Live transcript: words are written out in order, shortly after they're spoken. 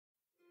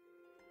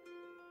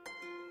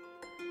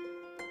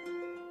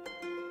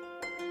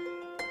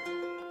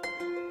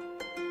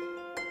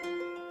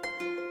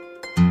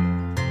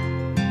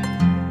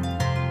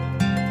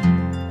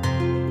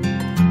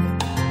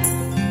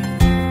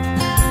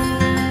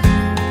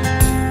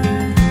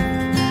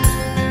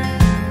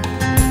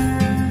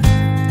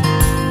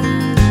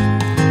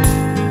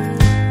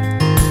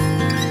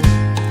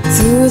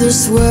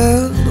this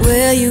world?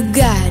 Will you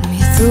guide me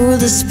through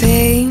this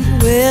pain?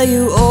 Will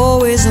you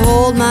always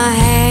hold my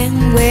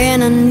hand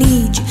when I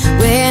need you,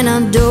 when I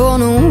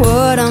don't know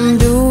what I'm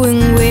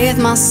doing with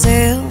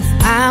myself?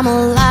 I'm a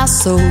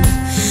lost soul,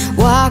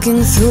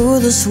 walking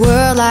through this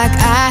world like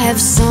I have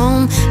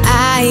some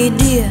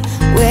idea.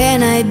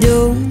 When I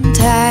don't,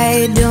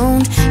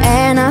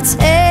 and I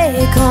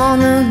take on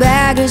the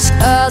baggage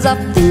 'cause I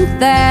think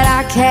that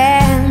I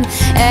can.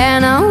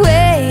 And I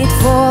wait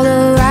for the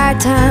right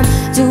time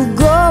to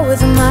go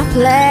with my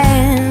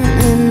plan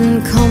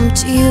and come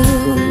to you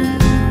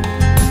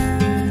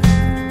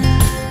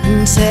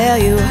and tell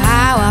you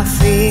how I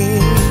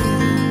feel.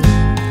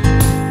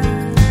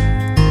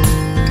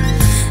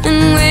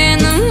 And when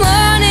the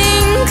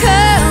morning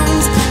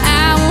comes,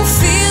 I will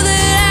feel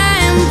that I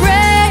am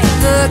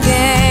brave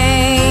again.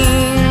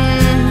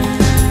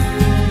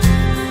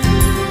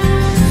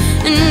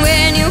 And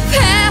when you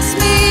pass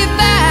me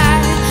by,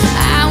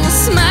 I will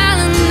smile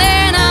and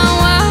then I'll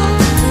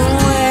walk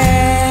away.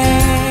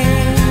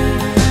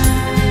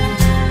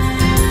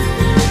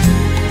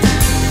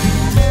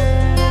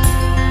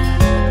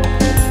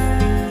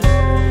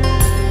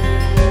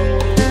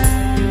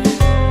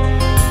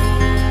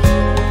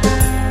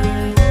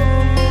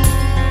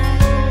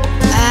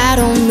 I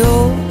don't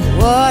know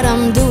what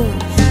I'm doing,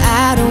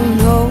 I don't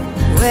know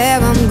where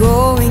I'm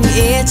going.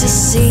 It just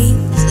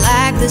seems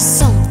like there's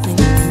something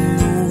in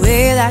the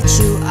way that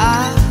you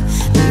are.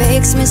 It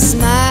makes me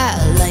smile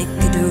like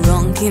a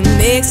drunk, it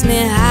makes me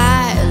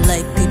high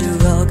like a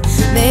drug,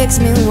 makes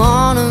me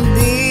wanna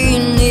be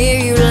near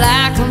you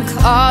like I'm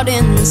caught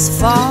in this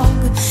fog.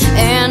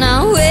 And I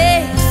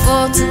wait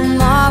for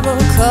tomorrow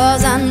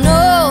 'cause I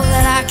know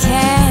that I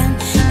can.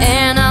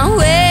 And I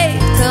wait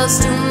 'cause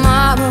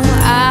tomorrow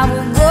I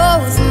will go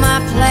with my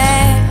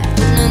plan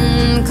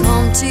and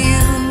come to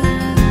you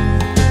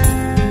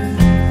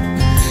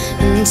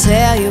and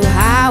tell you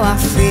how I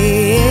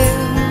feel.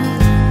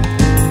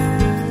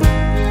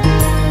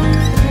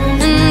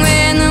 And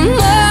when the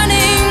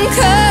morning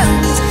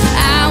comes,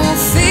 I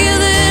will feel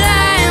that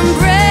I am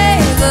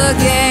brave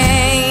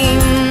again.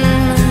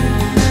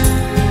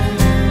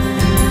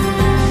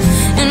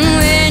 And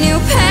when you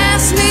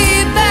pass me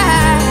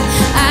by,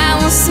 I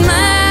will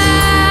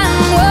smile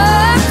and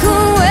walk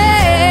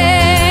away.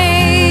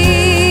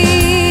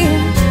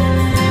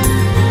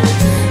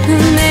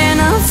 And then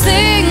I'll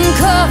think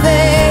of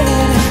it,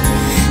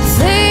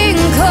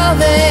 think of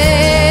it.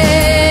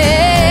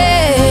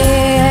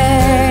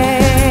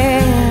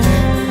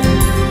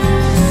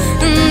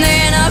 And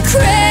then I'll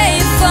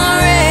crave for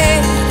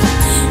it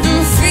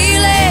and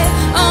feel it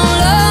all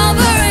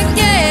over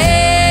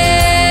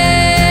again.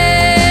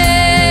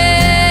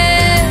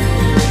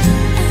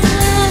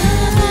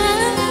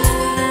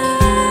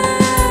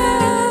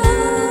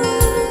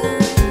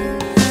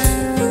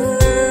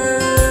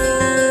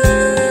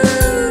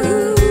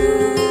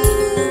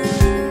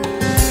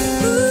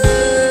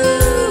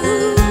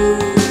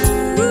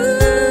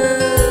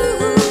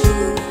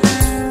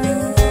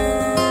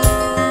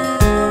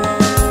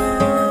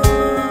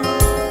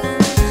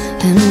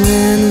 And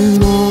when the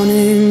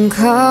morning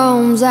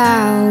comes, I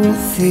will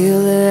feel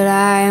that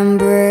I am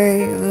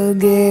brave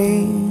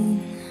again.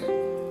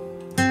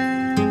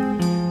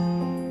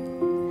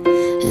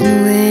 And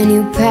when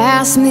you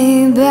pass me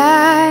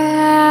by,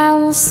 I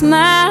will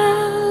smile